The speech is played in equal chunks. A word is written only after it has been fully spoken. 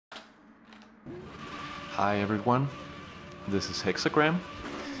Hi everyone, this is Hexagram,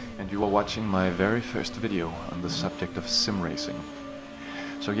 and you are watching my very first video on the subject of sim racing.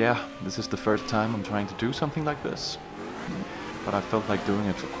 So yeah, this is the first time I'm trying to do something like this, but I felt like doing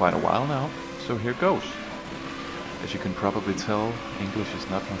it for quite a while now, so here goes. As you can probably tell, English is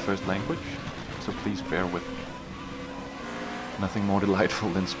not my first language, so please bear with me. Nothing more delightful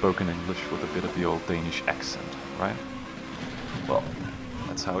than spoken English with a bit of the old Danish accent, right? Well,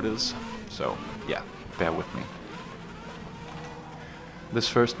 that's how it is, so yeah, bear with me. This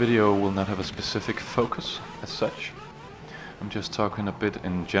first video will not have a specific focus as such. I'm just talking a bit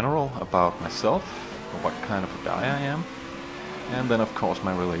in general about myself, or what kind of a guy I am, and then of course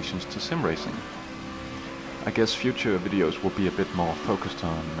my relations to sim racing. I guess future videos will be a bit more focused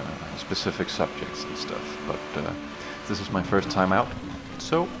on specific subjects and stuff, but this is my first time out,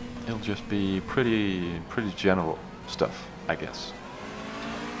 so it'll just be pretty general stuff, I guess.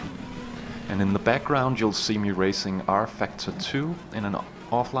 And in the background you'll see me racing rFactor 2 in an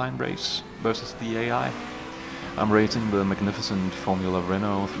offline race versus the AI. I'm racing the magnificent Formula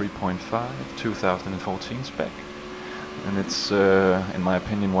Renault 3.5 2014 spec, and it's, in my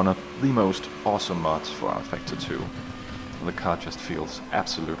opinion, one of the most awesome mods for rFactor 2. The car just feels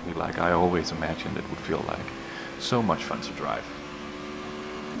absolutely like I always imagined it would feel like. So much fun to drive.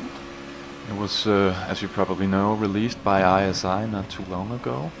 It was, as you probably know, released by ISI not too long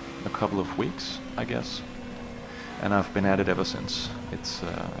ago. A couple of weeks, I guess, and I've been at it ever since. It's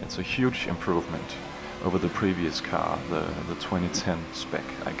a huge improvement over the previous car, the 2010 spec,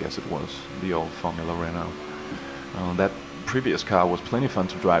 I guess it was, the old Formula Renault. That previous car was plenty fun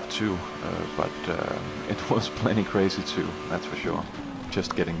to drive too, but it was plenty crazy too, that's for sure.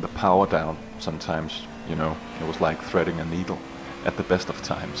 Just getting the power down sometimes, you know, it was like threading a needle at the best of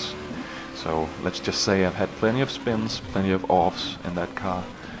times. So let's just say I've had plenty of spins, plenty of offs in that car.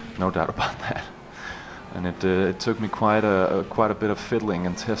 No doubt about that. And it took me quite a bit of fiddling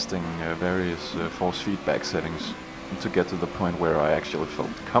and testing various force feedback settings to get to the point where I actually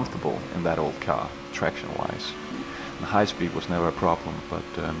felt comfortable in that old car, traction-wise. The high speed was never a problem, but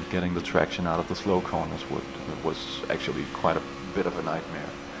getting the traction out of the slow corners was actually quite a bit of a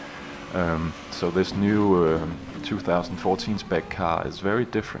nightmare. So this new 2014 spec car is very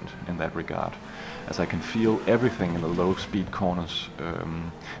different in that regard, as I can feel everything in the low speed corners,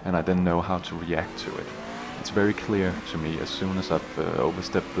 and I then know how to react to it. It's very clear to me as soon as I've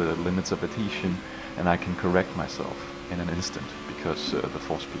overstepped the limits of adhesion, and I can correct myself in an instant, because the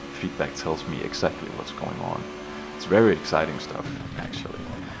force feedback tells me exactly what's going on. It's very exciting stuff, actually,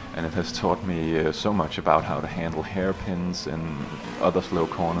 and it has taught me so much about how to handle hairpins and other slow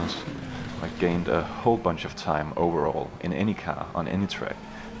corners. I gained a whole bunch of time overall in any car, on any track,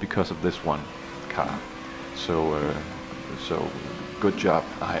 because of this one car. So good job,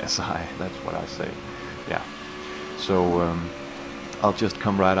 ISI, that's what I say. Yeah. So I'll just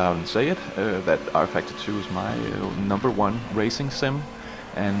come right out and say it, that rFactor 2 is my #1 racing sim,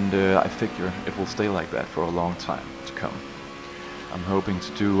 and I figure it will stay like that for a long time to come. I'm hoping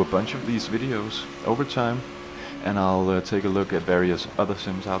to do a bunch of these videos over time, and I'll take a look at various other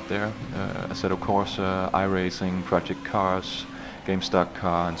sims out there, Assetto Corsa, iRacing, Project Cars, GameStock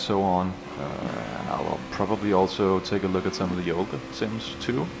Car, and so on. And I'll probably also take a look at some of the older sims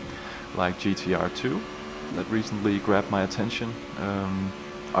too, like GTR 2, that recently grabbed my attention,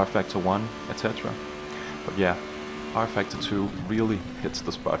 rFactor 1, etc. But yeah, rFactor 2 really hits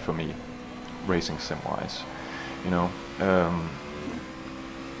the spot for me, racing sim-wise. You know,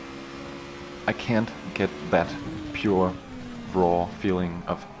 I can't get that pure, raw feeling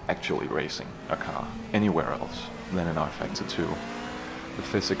of actually racing a car anywhere else than in rFactor 2. The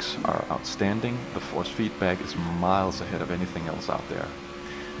physics are outstanding, the force feedback is miles ahead of anything else out there.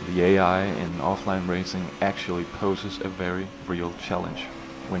 The AI in offline racing actually poses a very real challenge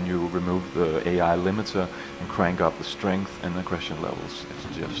when you remove the AI limiter and crank up the strength and aggression levels.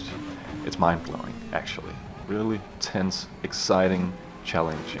 It's mind-blowing, actually. Really tense, exciting,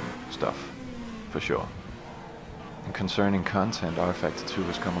 challenging stuff, for sure. And concerning content, rFactor 2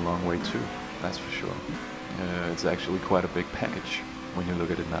 has come a long way too, that's for sure. It's actually quite a big package when you look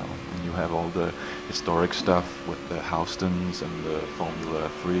at it now. And you have all the historic stuff with the Houstons and the Formula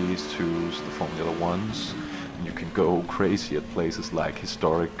 3s, 2s, the Formula 1s. And you can go crazy at places like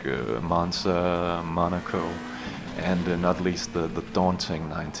historic Monza, Monaco, and not least the daunting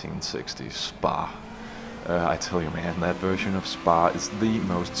 1960s Spa. I tell you, man, that version of Spa is the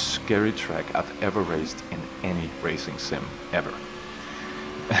most scary track I've ever raced in any racing sim, ever.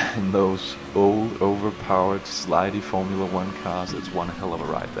 And those old, overpowered, slidey Formula 1 cars, it's one hell of a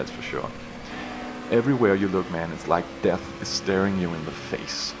ride, that's for sure. Everywhere you look, man, it's like death is staring you in the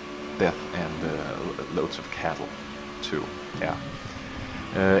face. death and loads of cattle too. Yeah.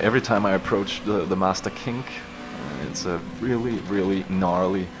 Every time I approach the Master Kink, it's a really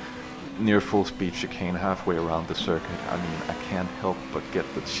gnarly near full speed chicane halfway around the circuit. I mean, I can't help but get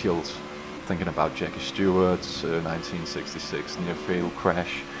the chills thinking about Jackie Stewart's 1966 near fatal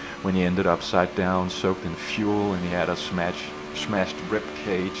crash when he ended upside down, soaked in fuel, and he had a smashed rib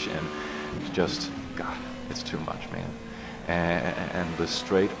cage, and it's just, God, it's too much, man. And the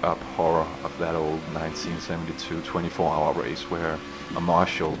straight up horror of that old 1972 24-hour race where a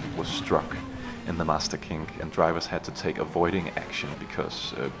marshal was struck in the Master Kink and drivers had to take avoiding action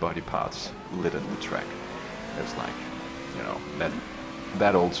because body parts littered the track. It's like, you know,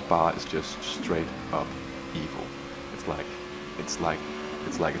 that old Spa is just straight up evil. It's like it's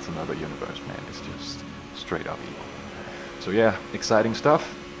another universe, man. It's just straight up evil. So yeah, exciting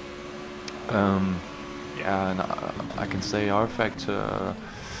stuff. Yeah, and I can say rFactor,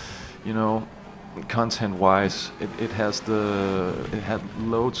 you know, content-wise, it had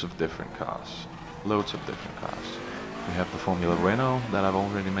loads of different cars. Loads of different cars. You have the Formula Renault that I've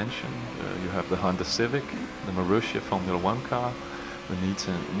already mentioned. You have the Honda Civic, the Marussia Formula 1 car, the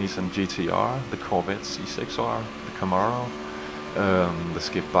Nissan GTR, the Corvette C6R, the Camaro, the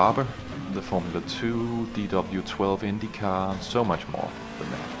Skip Barber, the Formula 2, DW12 IndyCar, and so much more than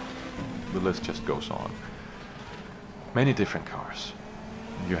that. The list just goes on. Many different cars.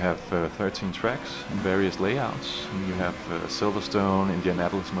 You have 13 tracks in various layouts. And you have Silverstone,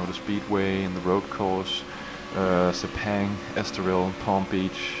 Indianapolis Motor Speedway, and the road course, Sepang, Estoril, Palm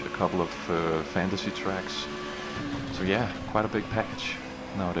Beach, a couple of fantasy tracks. So yeah, quite a big package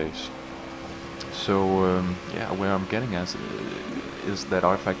nowadays. So yeah, where I'm getting at is that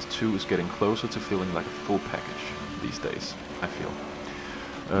rFactor 2 is getting closer to feeling like a full package these days, I feel.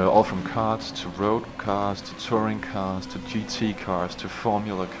 All from karts to road cars to touring cars to GT cars to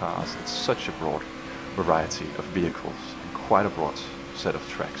formula cars. It's such a broad variety of vehicles and quite a broad set of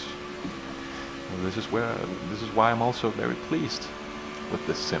tracks. This is why I'm also very pleased with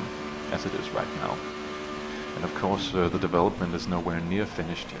this sim as it is right now. And of course the development is nowhere near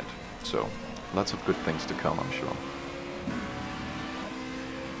finished yet. So lots of good things to come, I'm sure.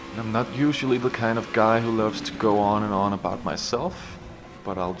 And I'm not usually the kind of guy who loves to go on and on about myself,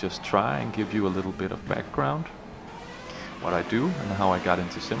 but I'll just try and give you a little bit of background, what I do and how I got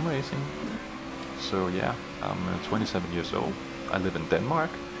into sim racing. So yeah, I'm 27 years old. I live in Denmark.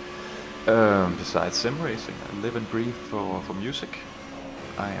 Besides sim racing, I live and breathe for music.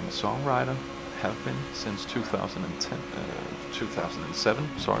 I am a songwriter, have been since 2007,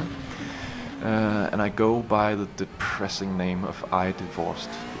 sorry. And I go by the depressing name of I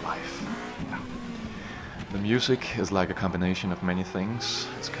Divorced Life. Yeah. The music is like a combination of many things.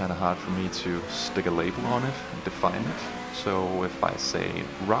 It's kind of hard for me to stick a label on it and define it. So if I say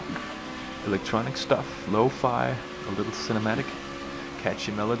rock, electronic stuff, lo-fi, a little cinematic,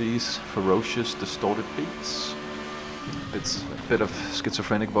 catchy melodies, ferocious, distorted beats, it's a bit of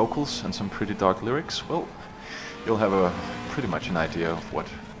schizophrenic vocals and some pretty dark lyrics, well, you'll have pretty much an idea of what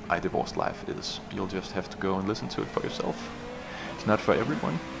I Divorced Life is. You'll just have to go and listen to it for yourself. It's not for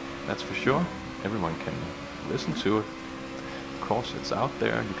everyone, that's for sure. Everyone can listen to it. Of course, it's out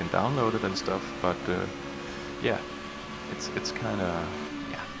there. You can download it and stuff. But yeah, it's kind of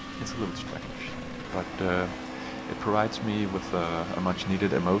it's a little strange. But it provides me with a much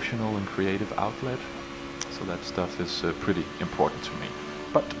needed emotional and creative outlet. So that stuff is pretty important to me.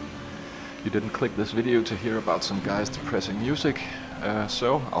 But you didn't click this video to hear about some guys depressing music.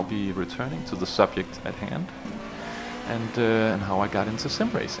 So I'll be returning to the subject at hand and how I got into sim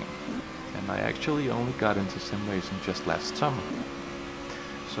racing. And I actually only got into sim racing just last summer.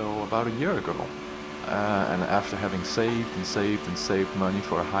 So about a year ago. And after having saved money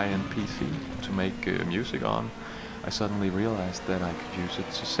for a high-end PC to make music on, I suddenly realized that I could use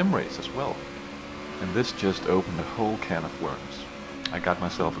it to sim race as well. And this just opened a whole can of worms. I got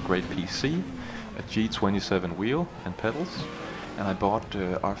myself a great PC, a G27 wheel and pedals, and I bought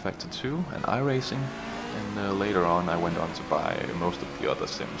rFactor 2 and iRacing. And later on I went on to buy most of the other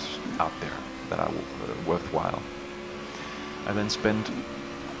sims out there that are worthwhile. I then spent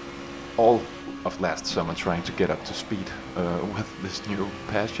all of last summer trying to get up to speed with this new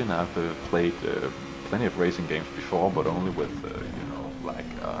passion. I've played plenty of racing games before, but only with, you know, like,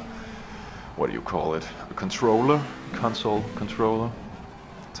 what do you call it? A controller, console controller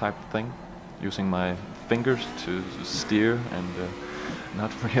type of thing. Using my fingers to steer and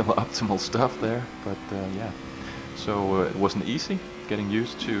not real optimal stuff there, but yeah. So it wasn't easy getting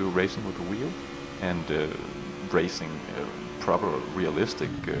used to racing with a wheel and racing proper realistic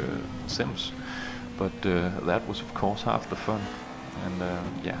sims, but that was of course half the fun. And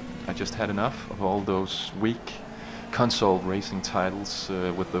yeah, I just had enough of all those weak console racing titles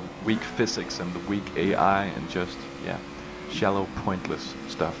with the weak physics and the weak AI and just, yeah, shallow, pointless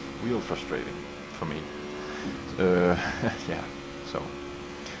stuff. Real frustrating for me. Yeah, so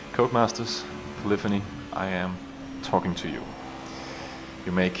Codemasters, Polyphony, I am talking to you.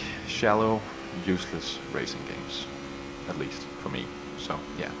 You make shallow, useless racing games, at least for me. So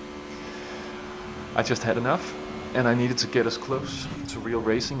yeah, I just had enough, and I needed to get as close to real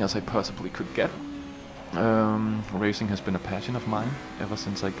racing as I possibly could get. Racing has been a passion of mine ever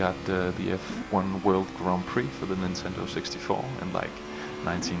since I got the F1 World Grand Prix for the Nintendo 64 in like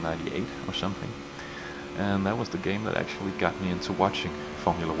 1998 or something. And that was the game that actually got me into watching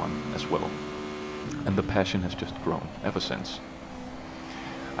Formula 1 as well. And the passion has just grown ever since.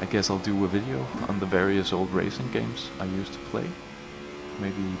 I guess I'll do a video on the various old racing games I used to play.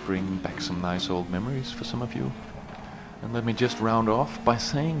 Maybe bring back some nice old memories for some of you. And let me just round off by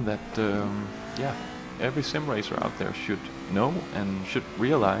saying that, yeah, every sim racer out there should know and should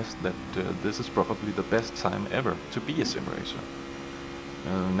realize that this is probably the best time ever to be a sim racer.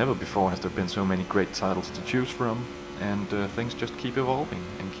 Never before has there been so many great titles to choose from, and things just keep evolving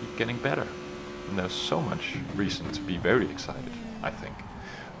and keep getting better. And there's so much reason to be very excited, I think,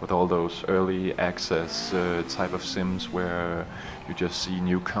 with all those early access type of sims where you just see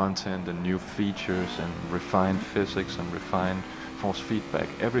new content and new features and refined physics and refined force feedback.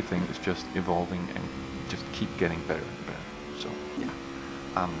 Everything is just evolving and just keep getting better and better. So yeah,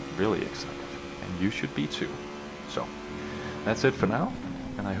 I'm really excited, and you should be too. So that's it for now,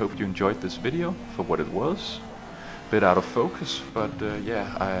 and I hope you enjoyed this video for what it was. Bit out of focus, but yeah,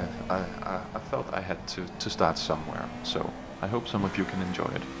 I felt I had to start somewhere. So I hope some of you can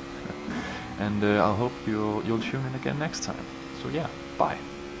enjoy it, and I hope you'll tune in again next time. So yeah, bye.